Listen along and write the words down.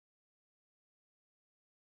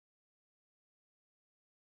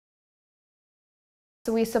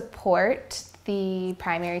So we support the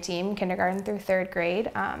primary team, kindergarten through third grade.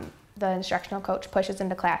 The instructional coach pushes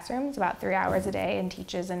into classrooms about 3 hours a day and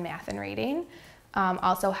teaches in math and reading.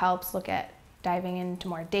 Also helps look at diving into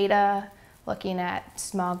more data, looking at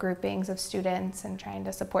small groupings of students and trying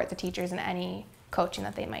to support the teachers in any coaching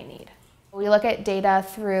that they might need. We look at data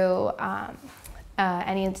through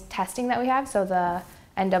any testing that we have, so the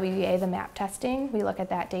NWEA, the MAP testing, we look at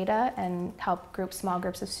that data and help group small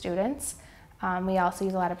groups of students. We also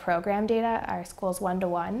use a lot of program data. Our school's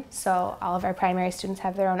one-to-one, so all of our primary students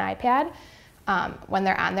have their own iPad. When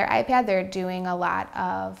they're on their iPad, they're doing a lot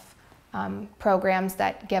of programs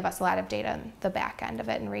that give us a lot of data on the back end of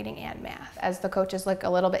it in reading and math. As the coaches look a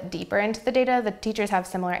little bit deeper into the data, the teachers have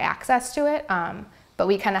similar access to it, but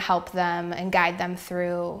we kind of help them and guide them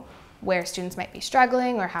through where students might be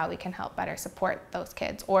struggling or how we can help better support those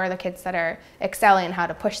kids, or the kids that are excelling and how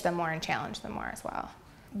to push them more and challenge them more as well.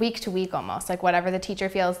 Week to week almost, like whatever the teacher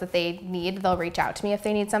feels that they need, they'll reach out to me if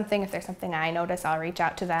they need something. If there's something I notice, I'll reach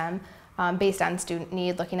out to them based on student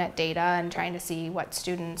need, looking at data and trying to see what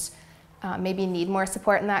students maybe need more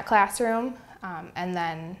support in that classroom. And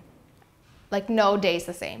then, like, no day's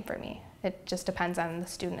the same for me. It just depends on the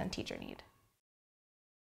student and teacher need.